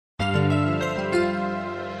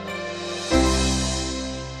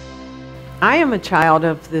I am a child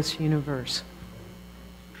of this universe.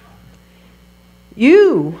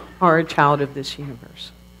 You are a child of this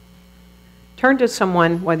universe. Turn to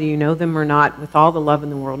someone, whether you know them or not, with all the love in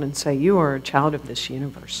the world and say, you are a child of this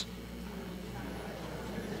universe.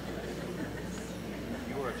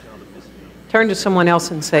 Turn to someone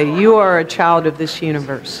else and say, you are a child of this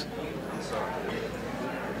universe.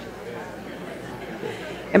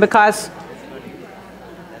 And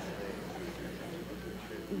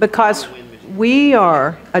because we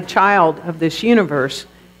are a child of this universe,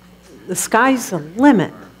 the sky's the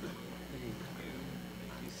limit.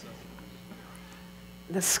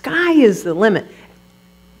 The sky is the limit.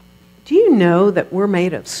 Do you know that we're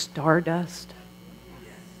made of stardust?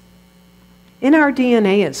 In our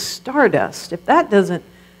DNA is stardust. If that doesn't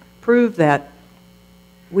prove that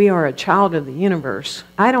we are a child of the universe,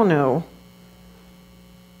 I don't know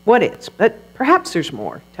what is, but perhaps there's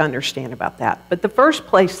more to understand about that. But the first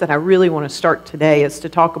place that I really want to start today is to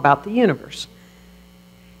talk about the universe.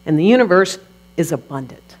 And the universe is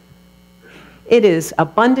abundant. It is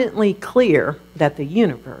abundantly clear that the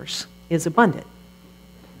universe is abundant.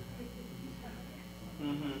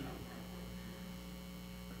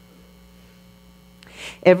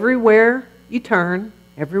 Everywhere you turn,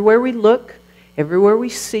 everywhere we look, everywhere we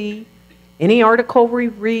see, any article we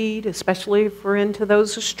read, especially if we're into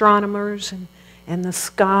those astronomers and the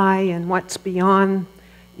sky and what's beyond,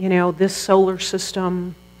 this solar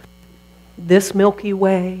system, this Milky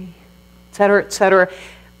Way, et cetera,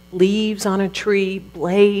 leaves on a tree,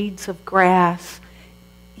 blades of grass,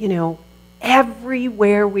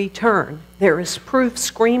 everywhere we turn, there is proof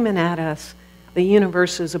screaming at us the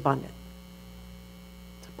universe is abundant.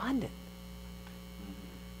 It's abundant.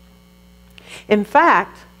 In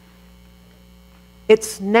fact,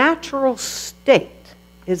 its natural state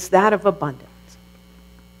is that of abundance.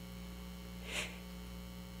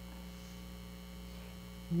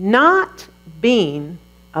 Not being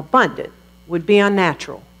abundant would be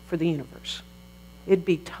unnatural for the universe. It'd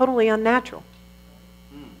be totally unnatural.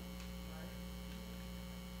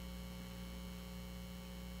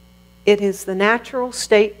 It is the natural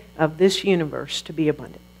state of this universe to be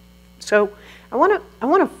abundant. So I want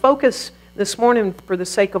to focus this morning, for the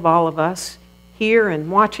sake of all of us here and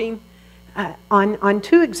watching, on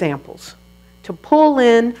two examples to pull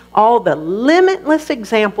in all the limitless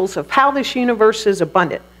examples of how this universe is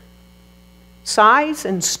abundant. Size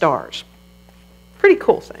and stars. Pretty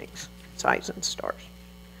cool things, size and stars.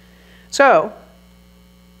 So,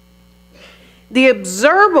 the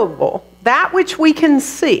observable, that which we can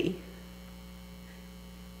see,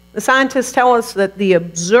 the scientists tell us that the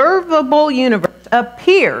observable universe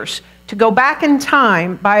appears to go back in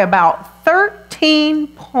time by about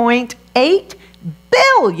 13.8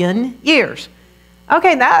 billion years.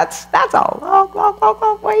 Okay, that's a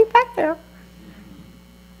long way back there.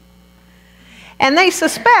 And they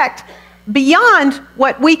suspect beyond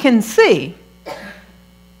what we can see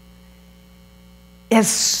is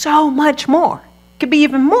so much more. It could be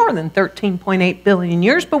even more than 13.8 billion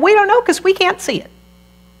years, but we don't know because we can't see it.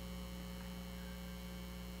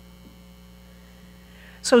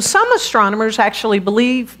 So some astronomers actually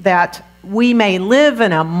believe that we may live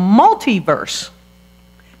in a multiverse,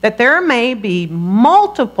 that there may be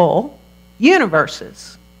multiple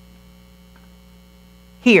universes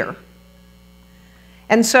here.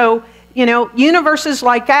 And so, universes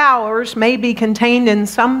like ours may be contained in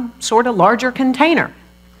some sort of larger container.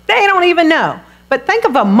 They don't even know. But think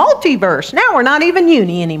of a multiverse. Now we're not even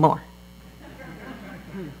uni anymore.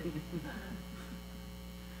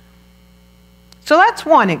 So that's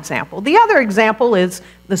one example. The other example is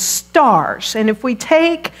the stars. And if we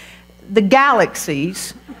take the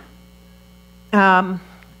galaxies, there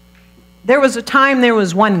was a time there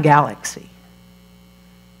was one galaxy.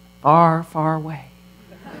 Far, far away.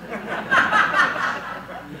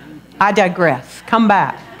 I digress. Come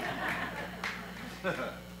back.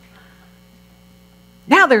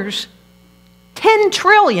 Now there's 10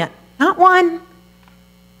 trillion, not one,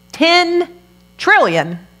 10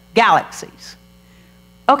 trillion galaxies.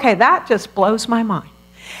 Okay, that just blows my mind.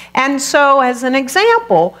 And so as an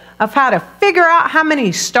example of how to figure out how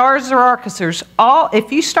many stars there are, because there's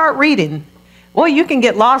if you start reading, well, you can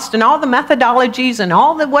get lost in all the methodologies and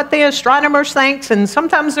all what the astronomers think, and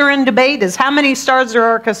sometimes they're in debate as how many stars there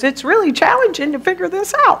are, because it's really challenging to figure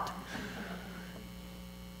this out.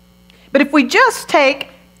 But if we just take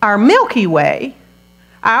our Milky Way,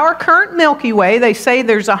 our current Milky Way, they say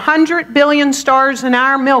there's 100 billion stars in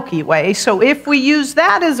our Milky Way, so if we use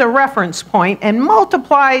that as a reference point and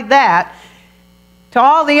multiply that to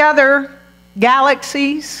all the other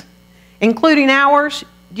galaxies, including ours,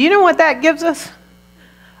 do you know what that gives us?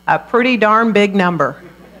 a pretty darn big number.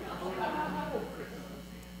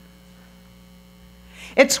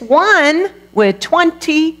 It's 1 with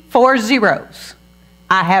 24 zeros.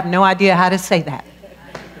 I have no idea how to say that.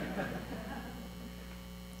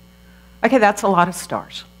 Okay, that's a lot of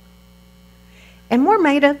stars. And we're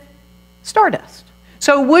made of stardust.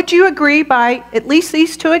 So would you agree by at least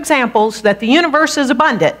these two examples that the universe is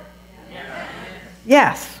abundant?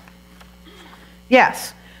 Yes.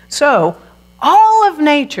 Yes. So all of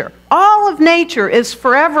nature is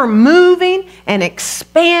forever moving and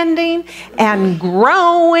expanding and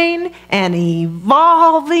growing and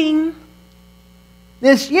evolving.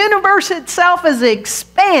 This universe itself is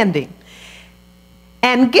expanding.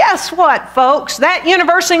 And guess what, folks? That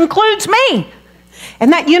universe includes me.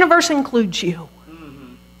 And that universe includes you.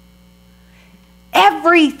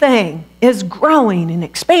 Everything is growing and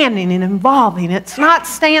expanding and evolving. It's not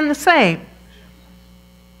staying the same.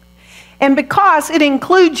 And because it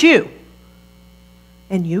includes you,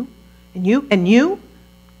 and you, and you, and you,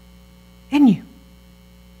 and you,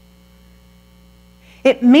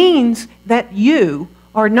 it means that you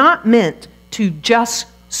are not meant to just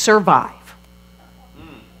survive.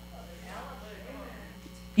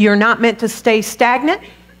 You're not meant to stay stagnant.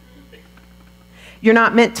 You're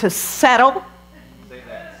not meant to settle. Say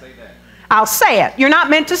that. Say that. I'll say it. You're not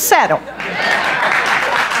meant to settle.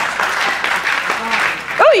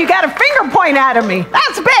 Oh, you got a finger point out of me.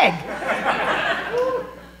 That's big.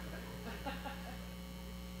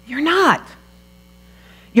 You're not.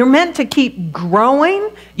 You're meant to keep growing.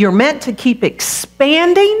 You're meant to keep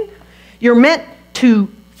expanding. You're meant to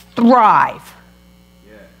thrive.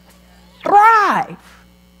 Yeah. Thrive.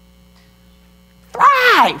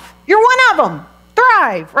 Thrive. You're one of them.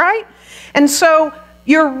 Thrive, right? And so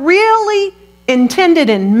you're really intended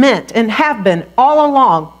and meant and have been all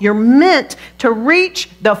along. You're meant to reach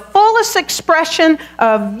the fullest expression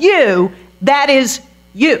of you that is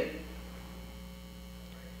you.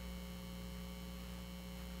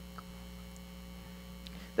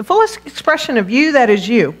 The fullest expression of you that is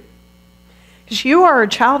you. Because you are a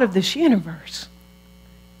child of this universe.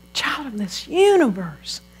 Child of this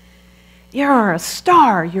universe. You're a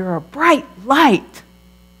star. You're a bright light.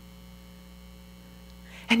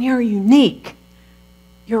 And you're unique.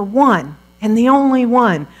 You're one and the only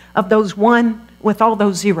one of those one with all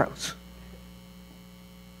those zeros.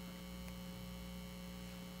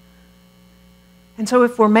 And so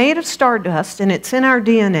if we're made of stardust and it's in our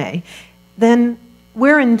DNA, then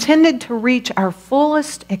we're intended to reach our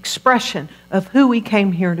fullest expression of who we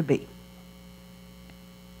came here to be.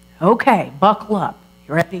 Okay, buckle up.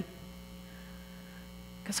 You ready?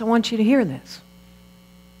 Because I want you to hear this.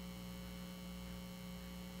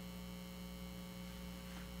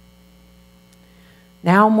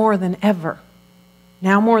 Now more than ever,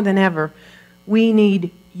 we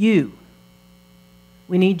need you.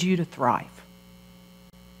 We need you to thrive.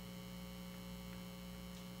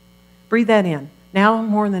 Breathe that in. Now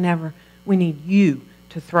more than ever, we need you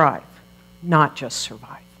to thrive, not just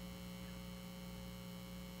survive.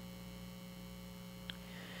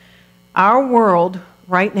 Our world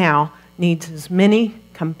right now needs as many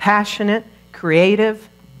compassionate, creative,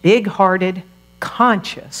 big-hearted,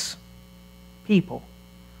 conscious people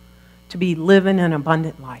to be living an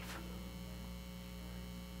abundant life.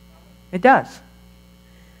 It does.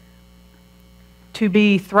 To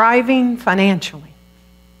be thriving financially.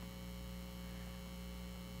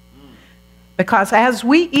 Because as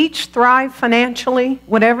we each thrive financially,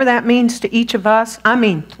 whatever that means to each of us, I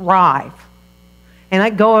mean thrive. And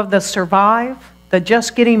let go of the survive, the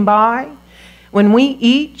just getting by. When we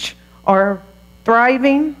each are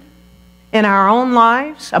thriving in our own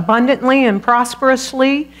lives, abundantly and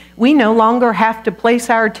prosperously, we no longer have to place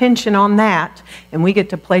our attention on that, and we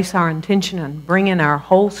get to place our attention on bringing our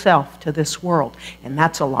whole self to this world, and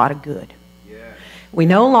that's a lot of good. Yeah. We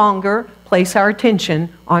no longer place our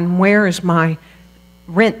attention on where is my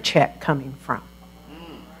rent check coming from,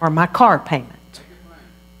 or my car payment.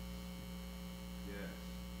 Yeah.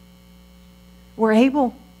 We're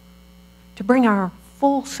able to bring our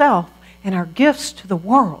full self and our gifts to the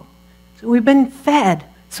world. So we've been fed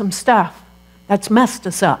some stuff that's messed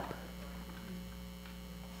us up.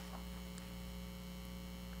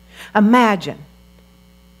 Imagine,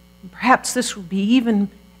 perhaps this would be even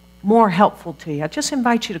more helpful to you. I just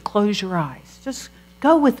invite you to close your eyes. Just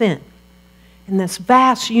go within in this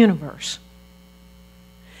vast universe.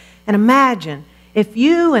 And imagine if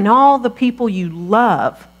you and all the people you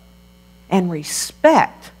love and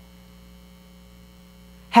respect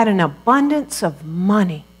had an abundance of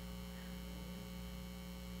money.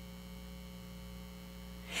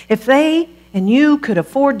 If they and you could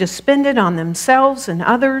afford to spend it on themselves and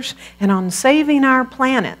others and on saving our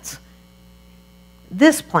planets,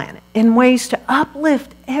 this planet, in ways to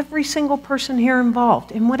uplift every single person here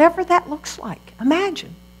involved, and whatever that looks like,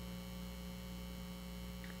 imagine.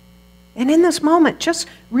 And in this moment, just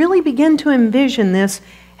really begin to envision this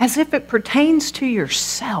as if it pertains to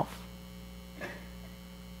yourself.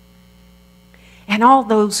 And all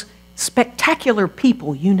those spectacular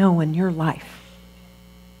people you know in your life.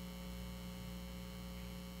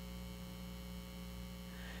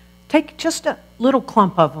 Take just a little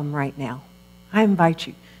clump of them right now. I invite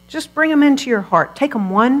you. Just bring them into your heart. Take them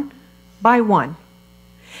one by one.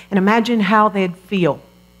 And imagine how they'd feel.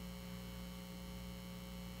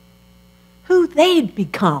 Who they'd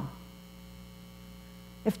become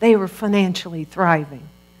if they were financially thriving.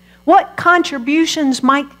 What contributions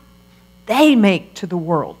might they make to the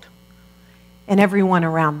world and everyone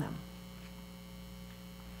around them?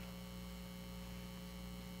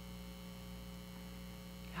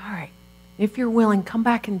 All right. If you're willing, come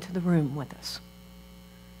back into the room with us.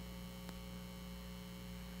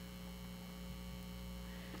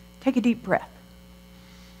 Take a deep breath.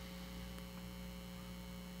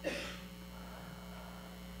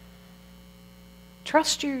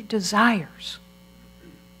 Trust your desires.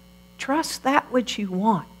 Trust that which you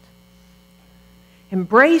want.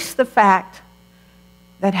 Embrace the fact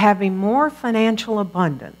that having more financial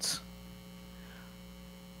abundance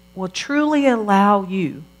will truly allow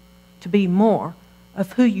you to be more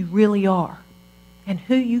of who you really are and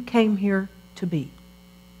who you came here to be.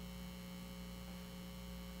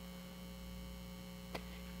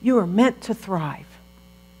 You are meant to thrive.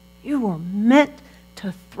 You are meant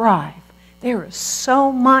to thrive. There is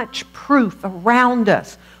so much proof around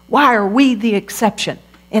us. Why are we the exception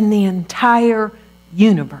in the entire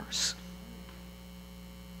universe?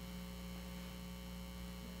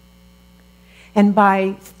 And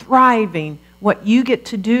by thriving, what you get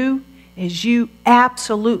to do is you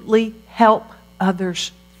absolutely help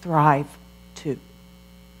others thrive too.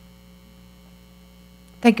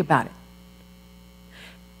 Think about it.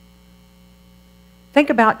 Think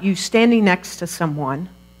about you standing next to someone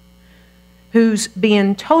who's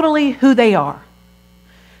being totally who they are,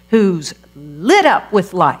 who's lit up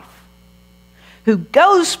with life, who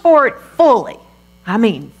goes for it fully, I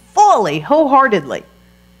mean fully, wholeheartedly,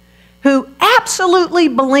 who absolutely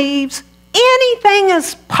believes anything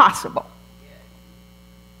is possible,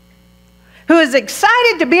 who is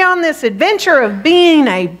excited to be on this adventure of being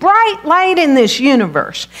a bright light in this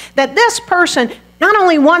universe, that this person not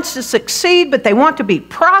only wants to succeed, but they want to be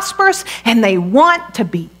prosperous and they want to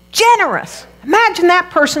be generous. Imagine that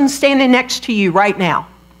person standing next to you right now.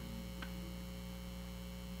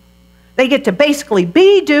 They get to basically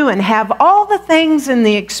be, do, and have all the things and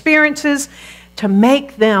the experiences to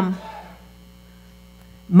make them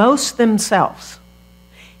most themselves.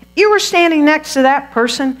 If you were standing next to that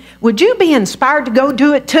person, would you be inspired to go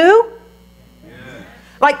do it too?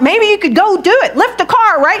 Like maybe you could go do it. Lift a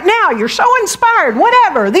car right now. You're so inspired.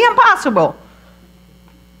 Whatever. The impossible.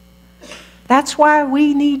 That's why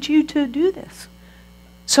we need you to do this.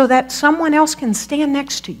 So that someone else can stand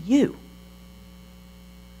next to you.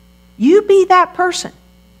 You be that person.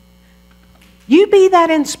 You be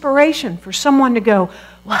that inspiration for someone to go,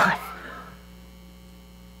 well,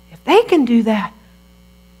 if they can do that,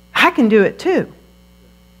 I can do it too.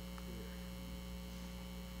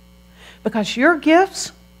 Because your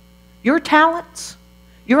gifts, your talents,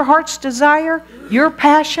 your heart's desire, your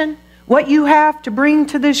passion, what you have to bring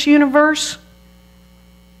to this universe,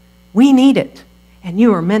 we need it. And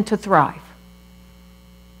you are meant to thrive.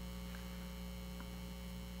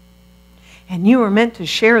 And you are meant to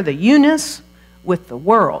share the you-ness with the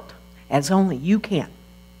world as only you can.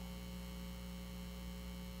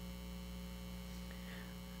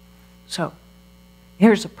 So,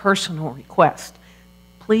 here's a personal request.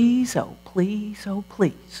 Please, oh please, oh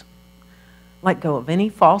please, let go of any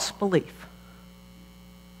false belief.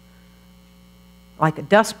 Like a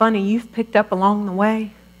dust bunny you've picked up along the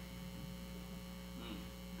way.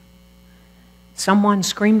 Someone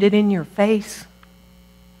screamed it in your face.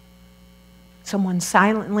 Someone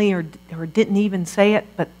silently or didn't even say it,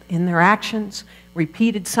 but in their actions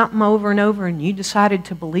repeated something over and over, and you decided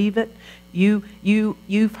to believe it.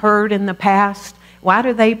 You've heard in the past, why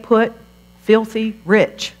do they put filthy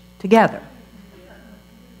rich together?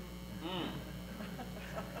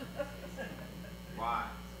 Why?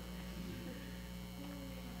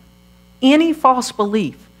 Any false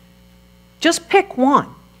belief, just pick one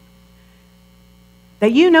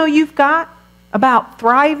that you know you've got about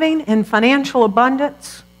thriving in financial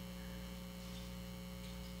abundance.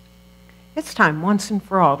 It's time once and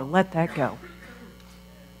for all to let that go.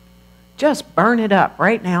 Just burn it up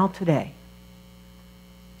right now today.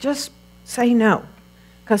 Just say no,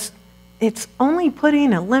 because it's only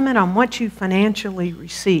putting a limit on what you financially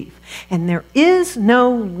receive. And there is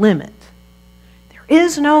no limit. There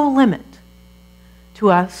is no limit to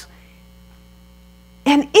us.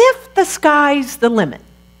 And if the sky's the limit,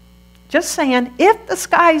 just saying, if the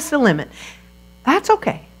sky's the limit, that's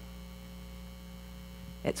okay.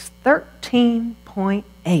 It's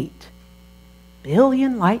 13.8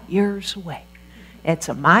 billion light years away. It's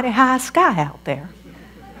a mighty high sky out there.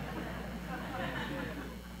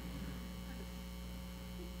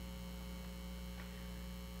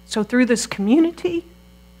 So through this community,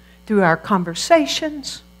 through our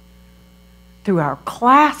conversations, through our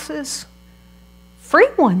classes, free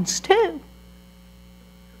ones too,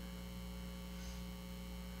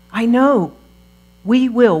 I know we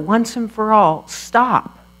will once and for all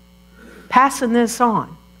stop passing this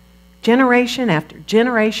on, generation after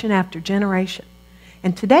generation after generation.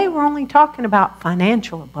 And today we're only talking about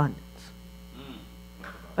financial abundance,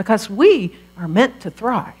 because we are meant to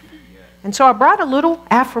thrive. And so I brought a little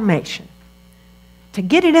affirmation to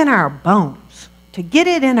get it in our bones, to get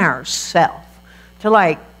it in ourself, to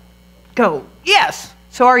like go, yes.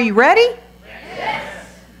 So are you ready? Yes.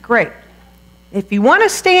 Great. If you want to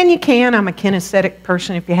stand, you can. I'm a kinesthetic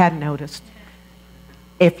person, if you hadn't noticed.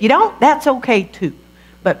 If you don't, that's okay too.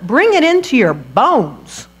 But bring it into your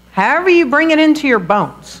bones, however you bring it into your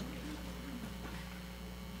bones.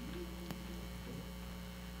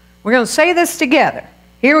 We're going to say this together.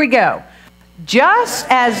 Here we go. Just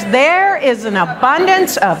as there is an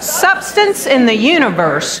abundance of substance in the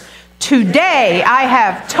universe, today I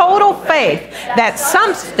have total faith that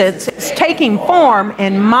substance is taking form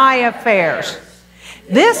in my affairs.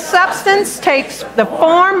 This substance takes the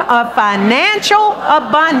form of financial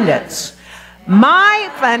abundance.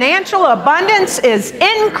 My financial abundance is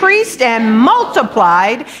increased and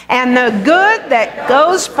multiplied, and the good that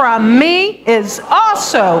goes from me is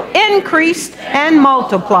also increased and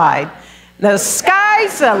multiplied. The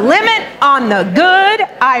sky's the limit on the good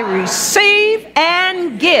I receive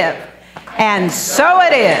and give. And so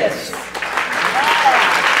it is.